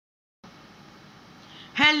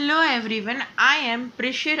Hello everyone, I am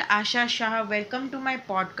Prishir Asha Shah. Welcome to my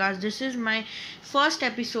podcast. This is my first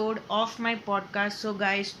episode of my podcast. So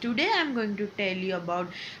guys, today I'm going to tell you about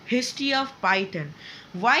history of Python.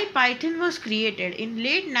 Why Python was created in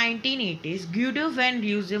late 1980s. Guido van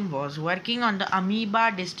Rossum was working on the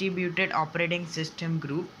Amoeba distributed operating system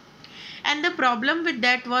group, and the problem with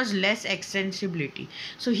that was less extensibility.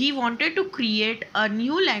 So he wanted to create a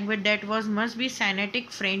new language that was must be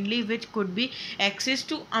syntactic friendly, which could be access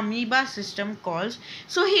to amoeba system calls.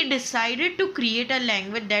 So he decided to create a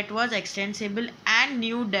language that was extensible, and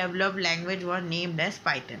new developed language was named as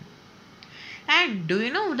Python. And do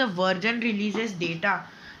you know the version releases data?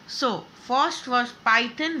 So first was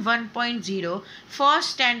Python 1.0,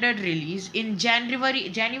 first standard release in January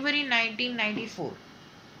 1994.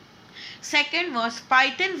 Second was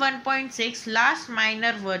Python 1.6 last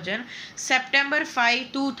minor version September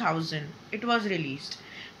 5, 2000. It was released.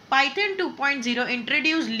 Python 2.0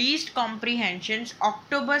 introduced least comprehensions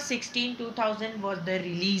October 16, 2000 was the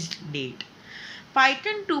released date.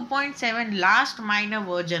 Python 2.7 last minor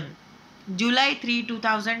version July 3,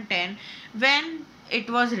 2010 when it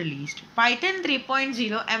was released. Python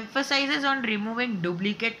 3.0 emphasizes on removing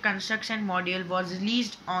duplicate construction module was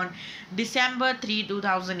released on December 3,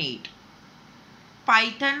 2008.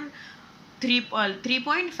 Python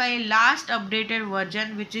 3.5 last updated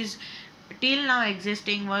version, which is till now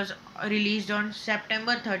existing, was released on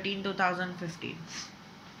September 13, 2015.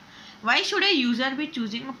 Why should a user be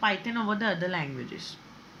choosing a Python over the other languages?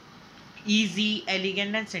 Easy,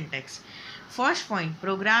 elegant, and syntax. First point,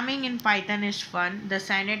 programming in Python is fun. The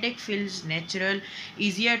syntactic feels natural,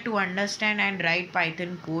 easier to understand and write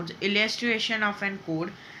Python codes. Illustration of an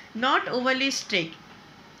code, not overly strict.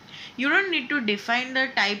 You don't need to define the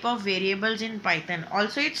type of variables in Python.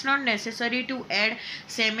 Also, it's not necessary to add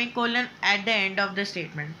semicolon at the end of the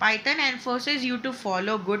statement. Python enforces you to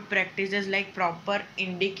follow good practices like proper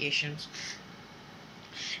indications.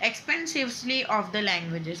 Expensively of the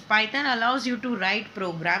languages, Python allows you to write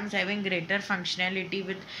programs having greater functionality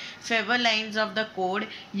with fewer lines of the code.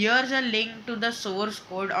 Here's a link to the source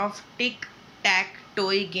code of Tic Tac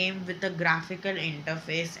Toe game with a graphical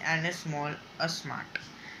interface and a smart.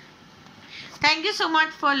 Thank you so much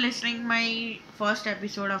for listening my first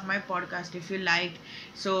episode of my podcast. If you liked,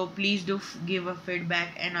 so please do give a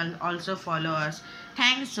feedback and also follow us.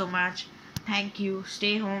 Thanks so much. Thank you.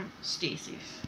 Stay home, stay safe.